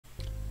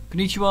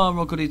Konnichiwa,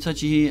 Rokuri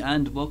Tachi here,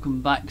 and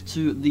welcome back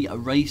to the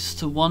Race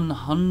to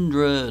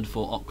 100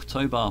 for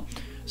October.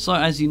 So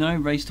as you know,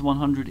 Race to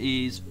 100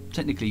 is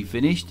technically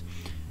finished.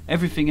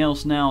 Everything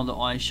else now that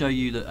I show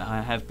you that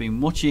I have been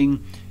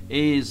watching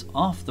is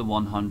after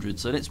 100,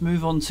 so let's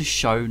move on to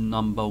show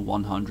number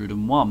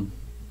 101.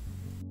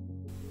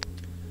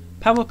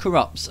 Power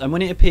corrupts, and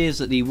when it appears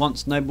that the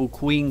once noble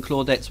Queen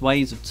Claudette's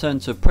ways have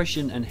turned to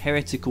oppression and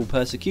heretical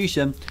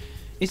persecution,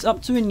 it's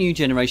up to a new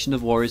generation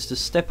of warriors to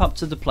step up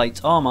to the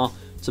plate armour,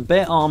 to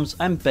bear arms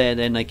and bear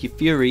their naked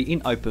fury in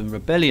open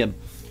rebellion.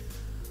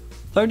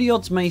 Though the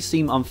odds may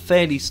seem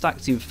unfairly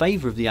stacked in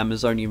favour of the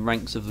Amazonian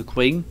ranks of the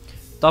Queen,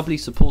 doubly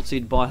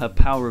supported by her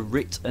power of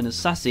writ and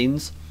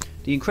assassins,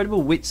 the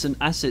incredible wits and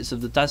assets of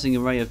the dazzling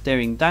array of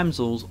daring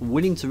damsels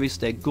willing to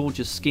risk their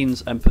gorgeous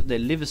skins and put their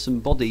liversome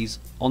bodies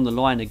on the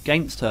line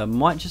against her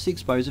might just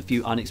expose a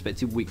few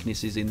unexpected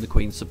weaknesses in the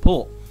Queen's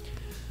support.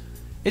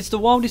 It's the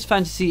wildest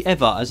fantasy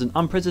ever as an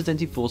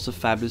unprecedented force of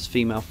fabulous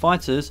female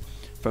fighters,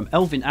 from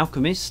elven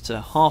alchemist to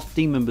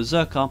half-demon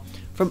berserker,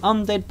 from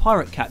undead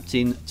pirate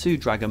captain to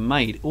dragon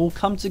maid, all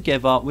come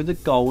together with the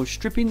goal of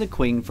stripping the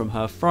Queen from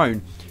her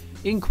throne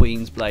in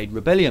Queen's Blade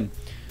Rebellion.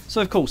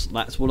 So of course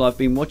that's what I've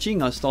been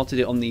watching. I started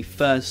it on the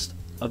 1st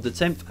of the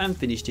 10th and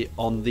finished it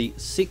on the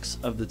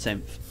 6th of the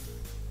 10th.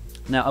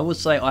 Now I would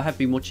say I have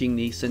been watching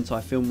the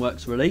Sentai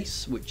Filmworks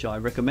release, which I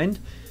recommend,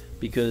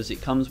 because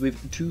it comes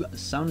with 2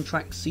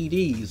 soundtrack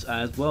CDs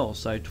as well.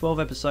 So 12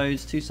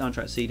 episodes, 2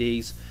 soundtrack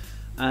CDs,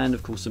 and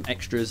of course some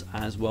extras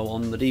as well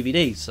on the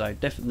DVD. So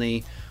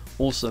definitely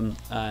awesome,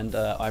 and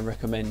I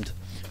recommend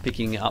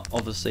picking it up,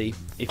 obviously,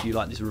 if you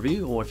like this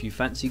review or if you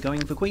fancy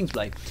going for Queen's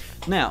Blade.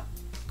 Now,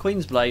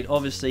 Queen's Blade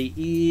obviously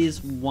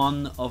is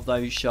one of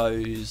those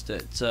shows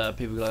that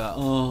people go like,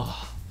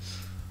 oh,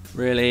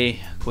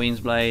 really? Queen's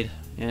Blade?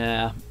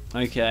 Yeah,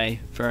 okay,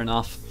 fair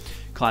enough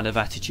kind of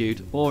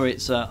attitude. Or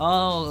it's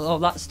oh,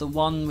 that's the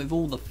one with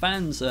all the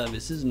fan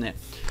service, isn't it?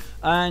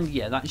 And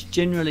yeah, that's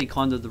generally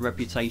kind of the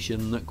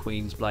reputation that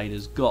Queen's Blade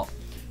has got.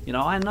 You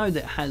know, I know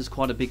that it has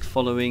quite a big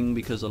following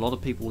because a lot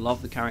of people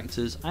love the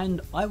characters, and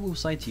I will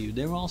say to you,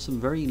 there are some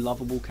very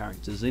lovable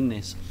characters in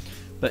this,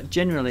 but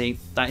generally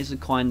that is the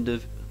kind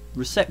of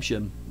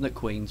reception that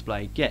Queen's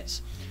Blade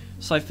gets.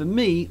 So for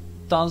me,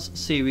 does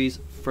Series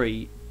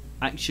 3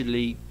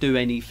 actually do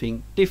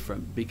anything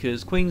different?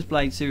 Because Queen's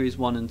Blade Series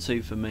 1 and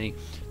 2 for me,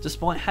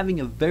 despite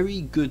having a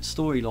very good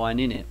storyline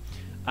in it,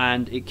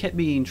 and it kept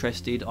me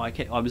interested, I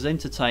was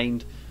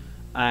entertained,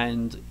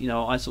 and you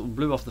know, I sort of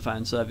blew off the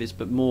fan service,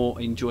 but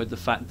more enjoyed the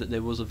fact that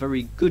there was a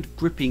very good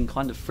gripping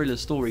kind of thriller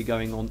story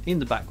going on in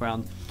the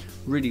background.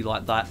 Really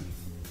like that.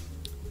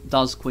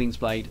 Does Queen's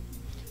Blade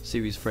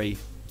Series 3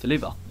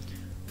 deliver?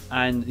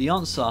 And the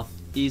answer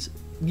is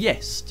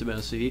yes, to be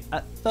honest with you.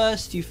 At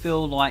first you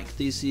feel like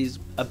this is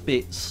a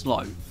bit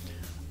slow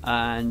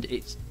and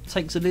it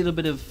takes a little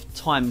bit of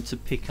time to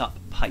pick up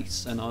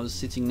pace, and I was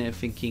sitting there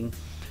thinking,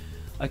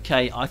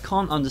 okay, I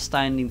can't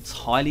understand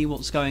entirely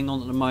what's going on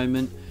at the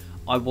moment.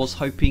 I was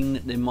hoping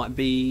that there might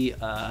be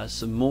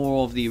some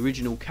more of the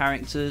original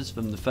characters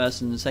from the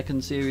first and the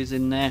second series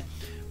in there,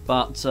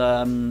 but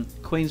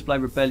Queen's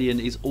Blade Rebellion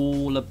is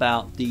all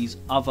about these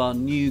other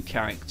new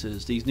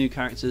characters,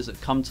 that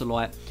come to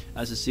light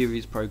as the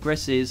series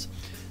progresses,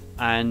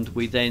 and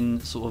we then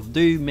sort of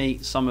do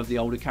meet some of the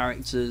older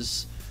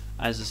characters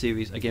as the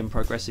series again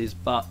progresses,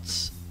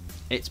 but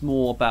it's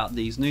more about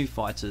these new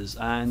fighters.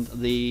 And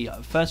the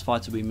first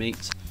fighter we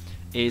meet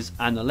is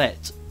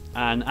Annalette,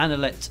 and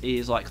Annalette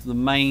is like the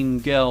main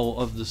girl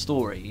of the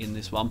story in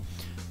this one,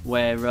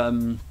 where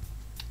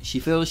she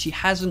feels she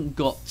hasn't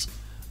got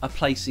a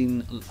place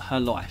in her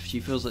life. She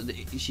feels that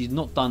she's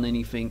not done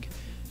anything.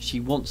 She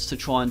wants to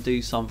try and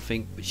do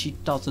something, but she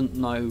doesn't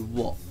know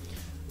what.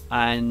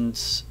 And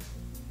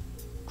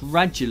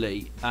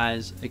gradually,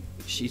 as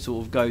she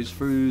sort of goes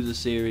through the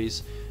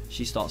series,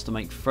 she starts to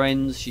make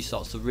friends. She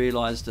starts to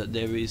realise that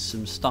there is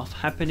some stuff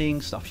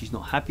happening, stuff she's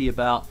not happy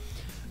about,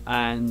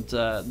 and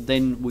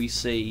then we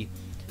see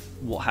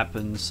what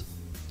happens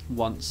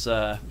once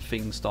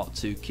things start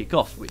to kick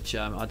off, which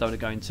I don't want to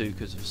go into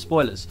because of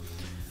spoilers.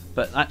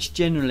 But that's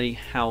generally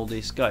how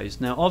this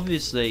goes. Now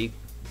obviously,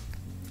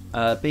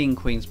 being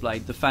Queen's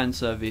Blade, the fan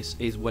service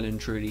is well and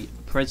truly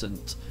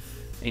present.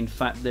 In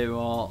fact, there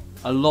are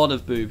a lot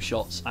of boob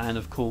shots, and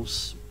of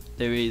course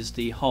there is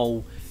the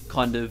whole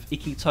kind of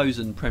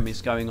Ikitosen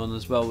premise going on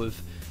as well,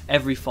 with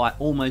every fight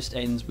almost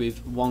ends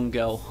with one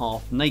girl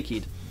half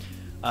naked.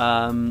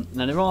 Now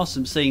there are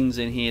some scenes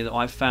in here that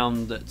I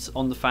found that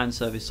on the fan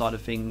service side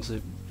of things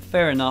are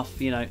fair enough,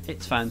 you know,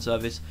 it's fan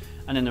service.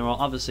 And then there are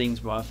other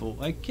scenes where I thought,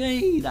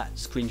 okay,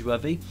 that's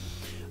cringeworthy,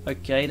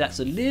 okay, that's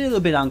a little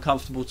bit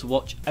uncomfortable to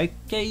watch,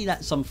 okay,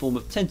 that's some form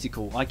of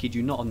tentacle, I kid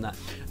you not on that.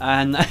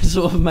 And that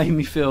sort of made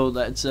me feel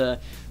that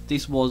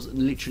this was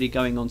literally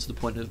going on to the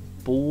point of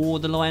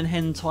borderline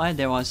hentai,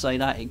 dare I say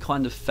that. It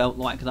kind of felt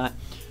like that,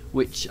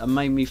 which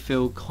made me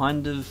feel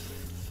kind of,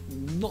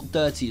 not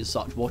dirty as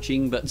such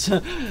watching, but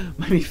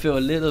made me feel a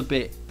little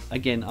bit,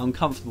 again,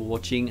 uncomfortable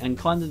watching. And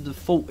kind of the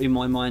fault in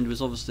my mind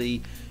was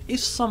obviously if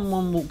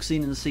someone walks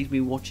in and sees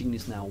me watching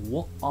this now,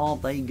 what are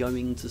they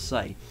going to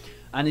say?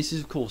 And this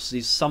is, of course,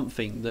 is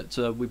something that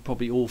we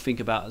probably all think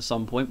about at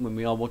some point when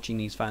we are watching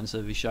these fan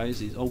service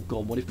shows. Is, oh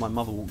God, what if my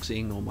mother walks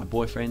in, or my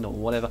boyfriend, or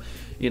whatever?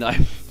 You know,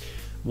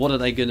 what are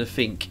they going to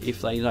think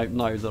if they don't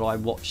know that I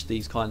watch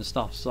these kind of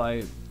stuff?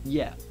 So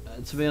yeah,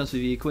 to be honest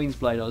with you,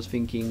 Queensblade, I was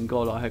thinking,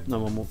 God, I hope no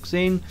one walks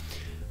in,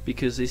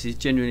 because this is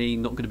generally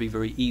not going to be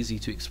very easy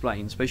to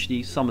explain,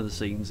 especially some of the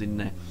scenes in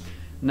there.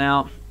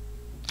 Now,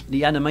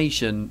 the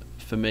animation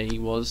for me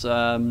was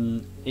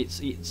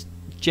it's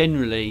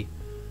generally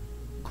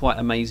quite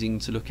amazing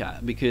to look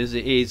at, because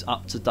it is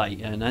up to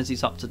date, and as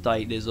it's up to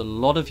date, there's a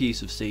lot of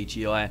use of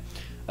CGI.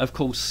 Of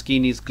course,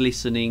 skin is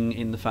glistening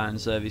in the fan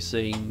service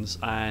scenes,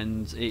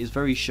 and it is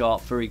very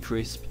sharp, very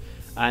crisp,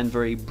 and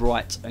very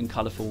bright and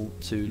colourful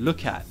to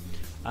look at.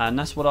 And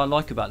that's what I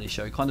like about this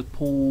show. It kind of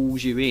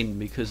pulls you in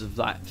because of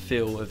that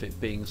feel of it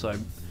being so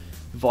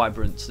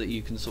vibrant, that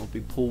you can sort of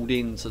be pulled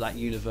into that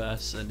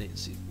universe, and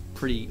it's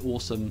pretty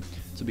awesome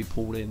to be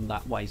pulled in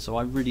that way. So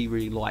I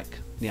really like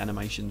the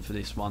animation for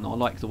this one. I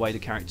like the way the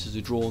characters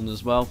are drawn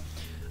as well,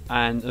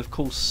 and of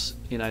course,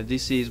 you know,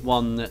 this is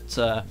one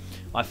that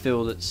I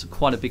feel that's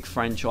quite a big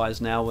franchise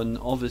now, and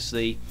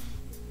obviously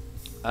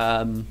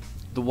the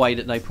way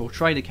that they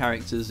portray the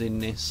characters in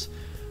this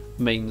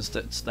means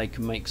that they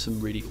can make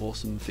some really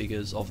awesome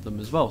figures of them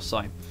as well.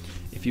 So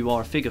if you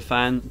are a figure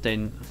fan,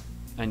 then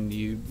and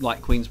you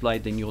like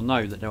Queensblade, then you'll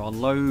know that there are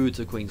loads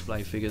of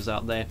Queensblade figures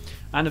out there,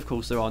 and of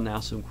course there are now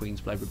some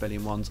Queensblade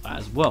Rebellion ones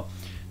as well.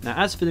 Now,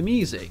 as for the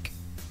music,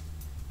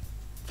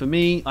 for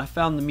me, I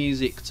found the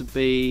music to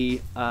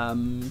be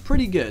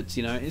pretty good.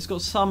 You know, it's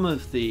got some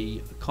of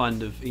the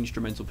kind of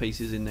instrumental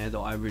pieces in there that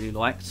I really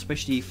liked,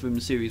 especially from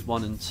series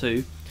 1 and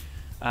 2,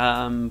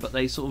 but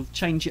they sort of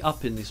change it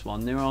up in this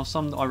one. There are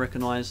some that I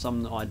recognised,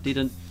 some that I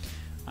didn't,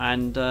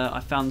 and I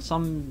found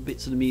some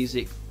bits of the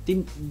music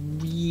didn't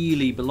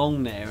really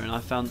belong there, and I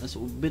found a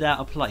sort of bit out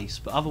of place,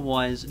 but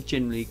otherwise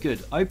generally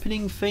good.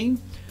 Opening theme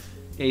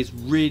is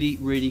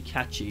really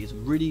catchy. It's a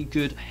really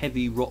good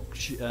heavy rock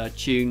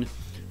tune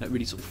that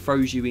really sort of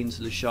throws you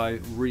into the show.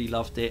 Really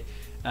loved it.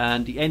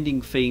 And the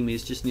ending theme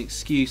is just an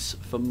excuse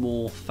for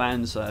more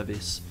fan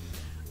service.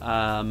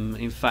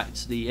 In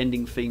fact, the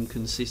ending theme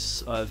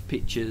consists of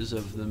pictures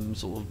of them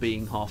sort of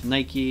being half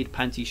naked,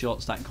 panty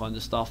shots, that kind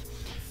of stuff.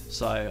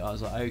 So I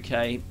was like,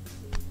 okay,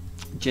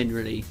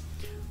 generally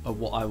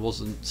what I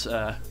wasn't,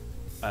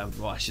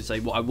 well, I should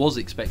say what I was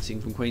expecting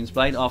from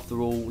Queensblade.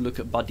 After all, look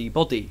at Buddy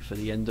Body for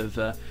the end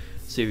of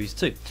series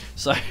 2.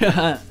 So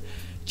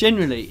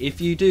generally, if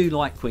you do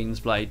like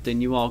Queensblade, then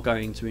you are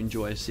going to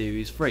enjoy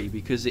series 3,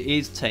 because it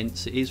is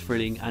tense, it is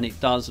thrilling, and it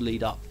does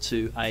lead up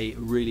to a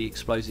really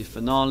explosive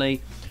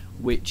finale,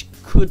 which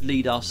could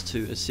lead us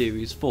to a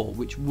series 4,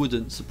 which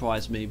wouldn't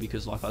surprise me,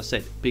 because like I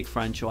said, big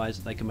franchise,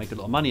 they can make a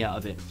lot of money out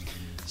of it.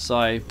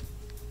 So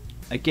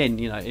again,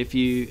 you know, if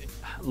you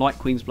like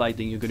Queensblade,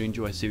 then you're going to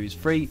enjoy series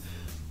 3.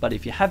 But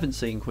if you haven't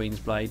seen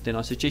Queensblade, then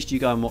I suggest you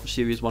go and watch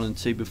series 1 and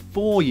 2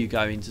 before you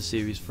go into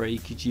series 3,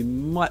 because you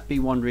might be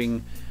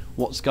wondering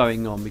what's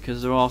going on,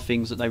 because there are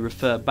things that they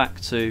refer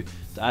back to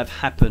that have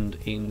happened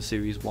in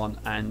series 1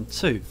 and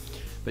 2.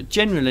 But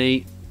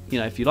generally, you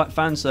know, if you like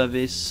fan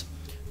service,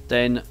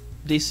 then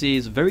this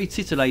is very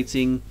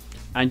titillating,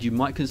 and you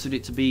might consider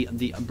it to be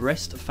the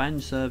best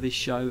fan service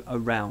show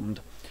around.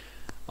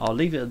 I'll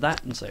leave it at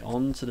that and say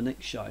on to the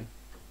next show.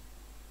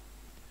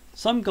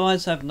 Some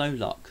guys have no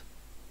luck.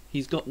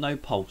 He's got no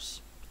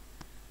pulse.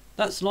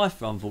 That's life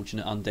for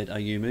unfortunate undead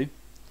Ayumu.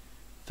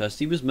 First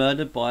he was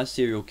murdered by a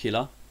serial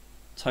killer.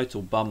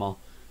 Total bummer.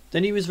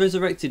 Then he was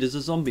resurrected as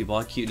a zombie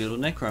by a cute little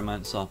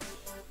necromancer.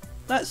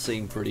 That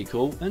seemed pretty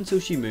cool until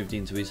she moved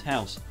into his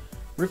house,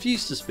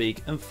 refused to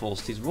speak, and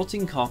forced his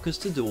rotting carcass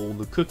to do all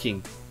the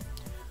cooking.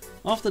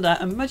 After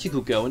that, a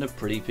magical girl in a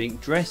pretty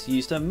pink dress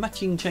used her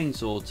matching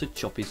chainsaw to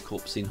chop his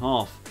corpse in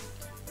half.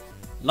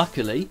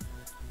 Luckily,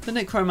 the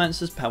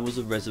necromancer's powers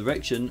of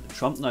resurrection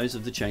trumped those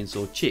of the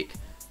chainsaw chick,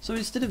 so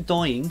instead of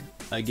dying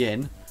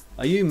again,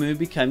 Ayumu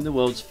became the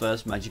world's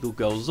first magical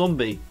girl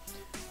zombie.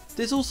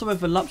 There's also a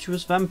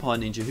voluptuous vampire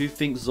ninja who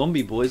thinks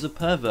Zombie Boy is a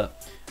pervert,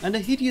 and a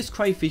hideous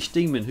crayfish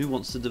demon who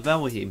wants to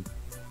devour him.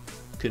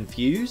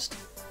 Confused?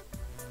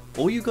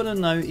 All you gotta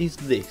know is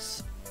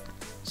this: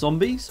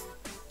 zombies,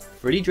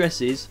 pretty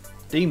dresses,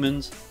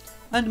 demons,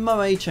 and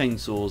moe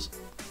chainsaws.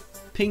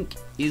 Pink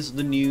is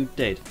the new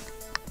dead.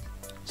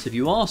 So if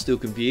you are still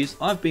confused,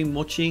 I've been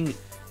watching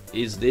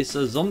Is This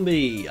a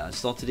Zombie? I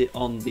started it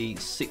on the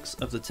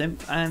 6th of the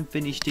 10th and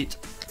finished it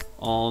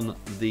on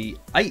the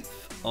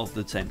 8th of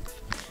the 10th.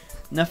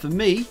 Now for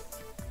me,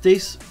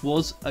 this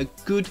was a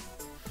good,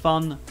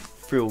 fun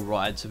thrill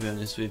ride, to be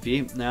honest with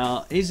you.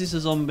 Now, Is This a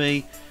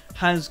Zombie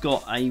has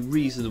got a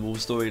reasonable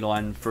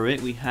storyline through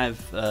it. We have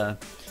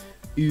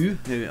Yu,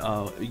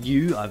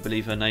 I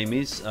believe her name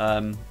is,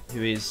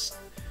 who is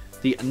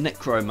the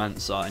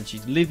necromancer, and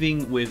she's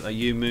living with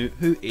Ayumu,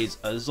 who is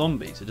a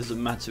zombie. So it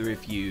doesn't matter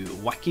if you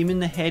whack him in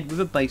the head with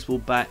a baseball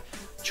bat,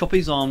 chop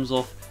his arms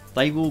off,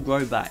 they will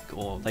grow back,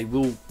 or they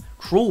will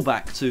crawl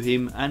back to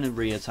him and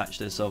reattach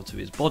themselves to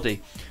his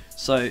body.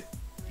 So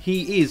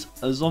he is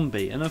a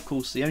zombie, and of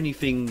course the only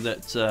thing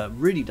that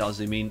really does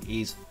him in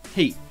is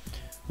heat,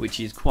 which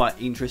is quite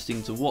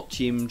interesting to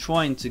watch him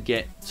trying to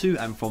get to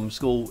and from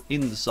school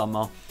in the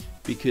summer,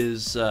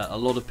 because a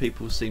lot of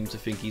people seem to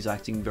think he's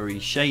acting very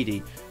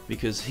shady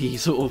because he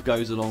sort of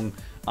goes along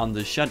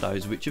under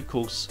shadows, which of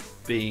course,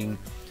 being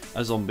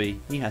a zombie,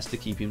 he has to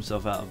keep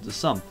himself out of the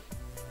sun.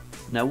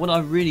 Now what I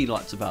really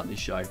liked about this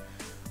show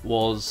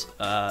was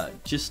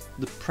just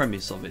the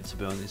premise of it, to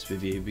be honest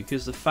with you,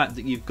 because the fact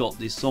that you've got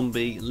this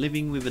zombie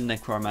living with a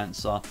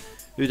necromancer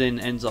who then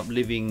ends up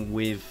living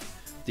with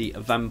the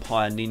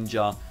vampire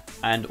ninja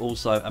and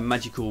also a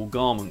magical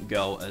garment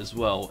girl as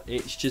well.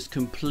 It's just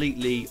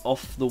completely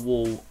off the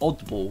wall,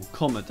 oddball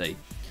comedy.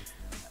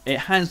 It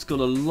has got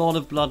a lot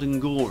of blood and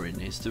gore in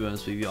this, to be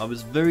honest with you. I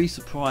was very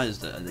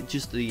surprised at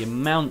just the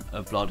amount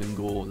of blood and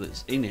gore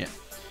that's in it,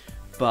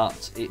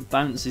 but it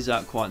balances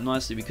out quite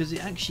nicely because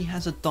it actually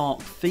has a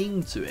dark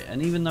theme to it,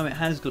 and even though it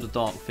has got a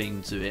dark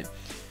theme to it,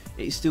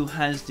 it still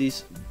has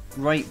this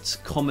great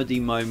comedy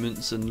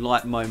moments and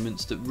light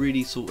moments that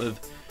really sort of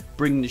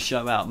bring the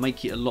show out,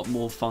 make it a lot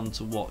more fun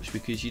to watch,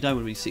 because you don't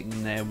want to be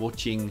sitting there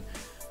watching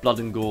blood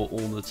and gore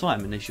all the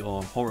time. Unless you're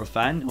a horror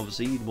fan,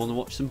 obviously you'd want to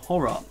watch some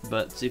horror,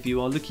 but if you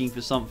are looking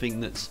for something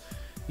that's,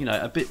 you know,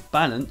 a bit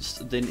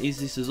balanced, then Is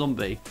This a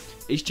Zombie?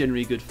 It's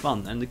generally good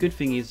fun. And the good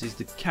thing is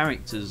the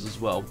characters as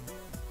well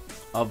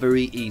are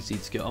very easy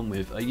to get on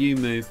with.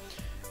 Ayumu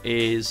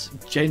is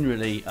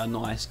generally a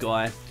nice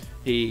guy.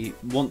 He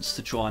wants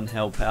to try and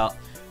help out,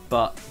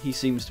 but he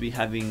seems to be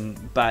having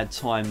bad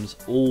times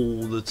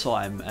all the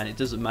time, and it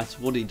doesn't matter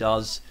what he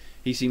does,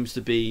 he seems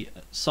to be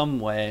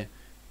somewhere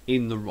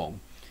in the wrong.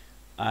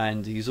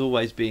 And he's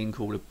always being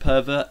called a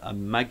pervert, a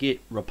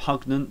maggot,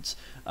 repugnant,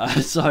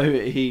 so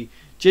he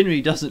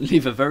generally doesn't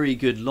live a very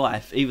good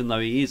life, even though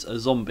he is a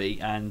zombie,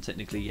 and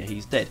technically, yeah,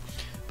 he's dead.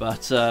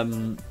 But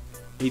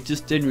he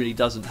just generally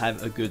doesn't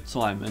have a good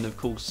time. And of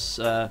course,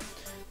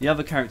 the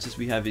other characters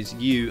we have is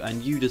Yu,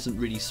 and Yu doesn't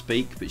really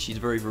speak, but she's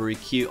very, very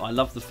cute. I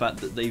love the fact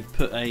that they've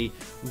put a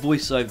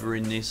voiceover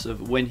in this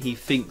of when he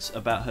thinks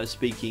about her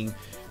speaking.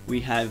 We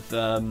have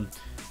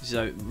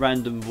so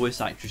random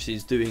voice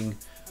actresses doing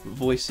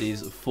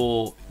voices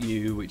for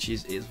Yu, which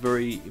is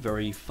very,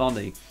 very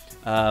funny.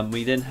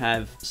 We then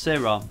have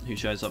Sarah, who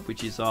shows up,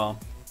 which is our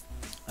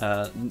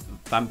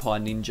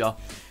vampire ninja,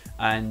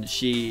 and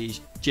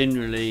she's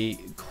generally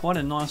quite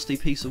a nasty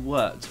piece of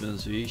work, to be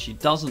honest with you. She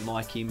doesn't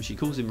like him, she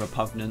calls him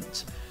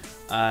repugnant,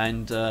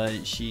 and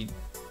she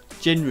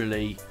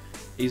generally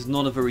is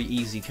not a very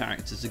easy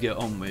character to get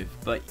on with,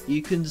 but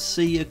you can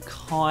see her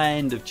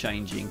kind of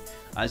changing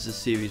as the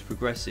series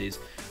progresses.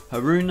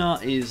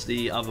 Haruna is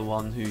the other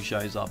one who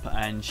shows up,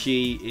 and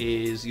she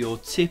is your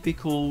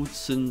typical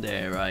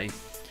tsundere.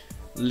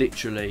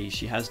 Literally,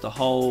 she has the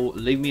whole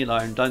leave me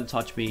alone, don't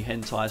touch me,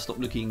 hentai, stop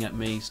looking at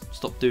me,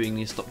 stop doing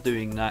this, stop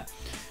doing that.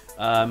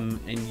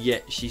 And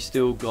yet she's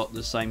still got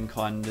the same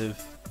kind of,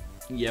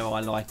 yeah, I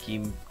like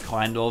him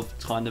kind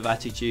of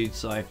attitude.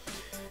 So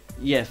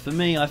yeah, for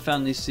me, I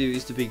found this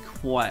series to be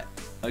quite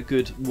a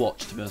good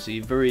watch, to be honest with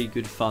you. Very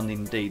good fun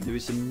indeed. There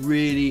is some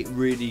really,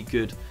 really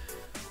good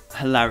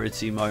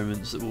hilarity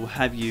moments that will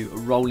have you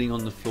rolling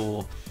on the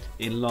floor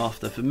in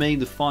laughter. For me,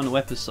 the final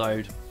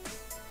episode,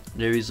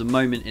 there is a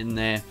moment in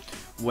there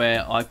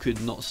where I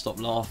could not stop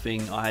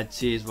laughing. I had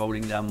tears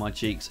rolling down my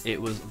cheeks.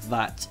 It was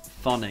that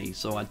funny,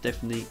 so I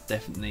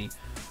definitely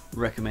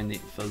recommend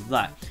it for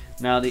that.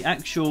 Now, the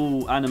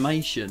actual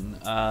animation,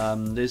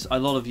 there's a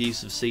lot of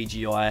use of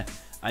CGI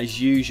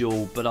as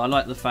usual, but I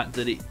like the fact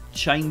that it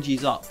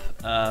changes up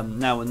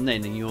now and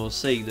then, and you'll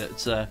see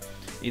that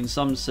in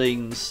some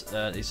scenes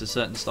it's a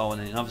certain style,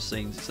 and in other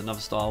scenes it's another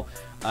style.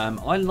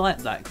 I like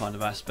that kind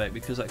of aspect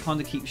because that kind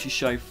of keeps your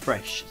show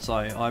fresh, so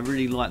I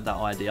really like that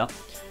idea.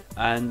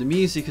 And the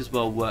music as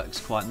well works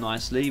quite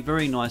nicely.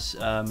 Very nice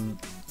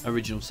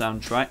original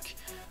soundtrack.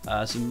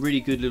 Some really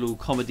good little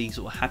comedy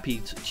sort of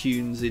happy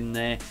tunes in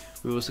there.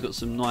 We've also got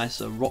some nice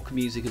rock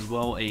music as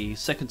well. A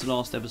second to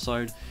last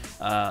episode,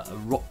 a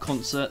rock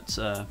concert,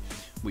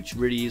 which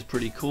really is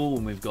pretty cool,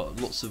 and we've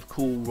got lots of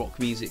cool rock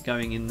music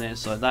going in there,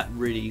 so that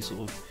really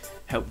sort of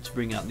helped to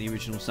bring out the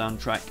original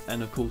soundtrack.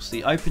 And of course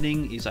the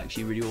opening is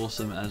actually really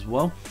awesome as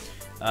well.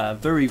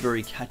 Very,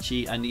 very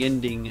catchy, and the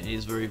ending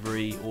is very,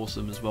 very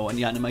awesome as well, and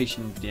the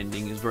animation for the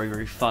ending is very,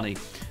 very funny.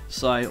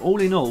 So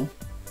all in all,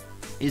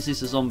 Is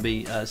This a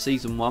Zombie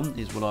Season 1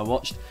 is what I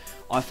watched.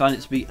 I found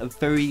it to be a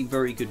very,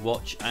 very good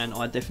watch, and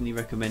I definitely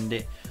recommend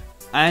it,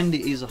 and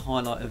it is a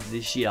highlight of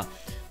this year.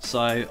 So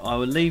I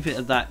will leave it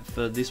at that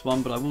for this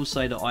one, but I will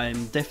say that I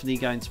am definitely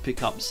going to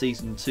pick up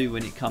Season 2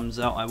 when it comes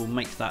out. I will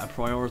make that a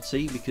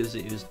priority because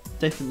it is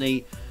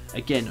definitely,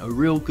 again, a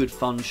real good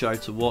fun show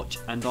to watch,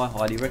 and I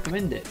highly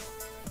recommend it.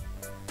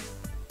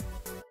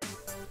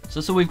 So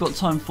that's all we've got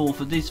time for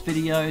this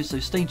video, so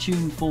stay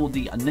tuned for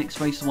the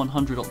next Race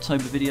 100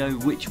 October video,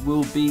 which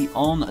will be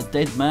on A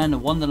Dead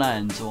Man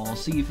Wonderland. So I'll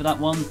see you for that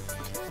one.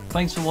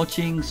 Thanks for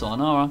watching,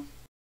 sayonara.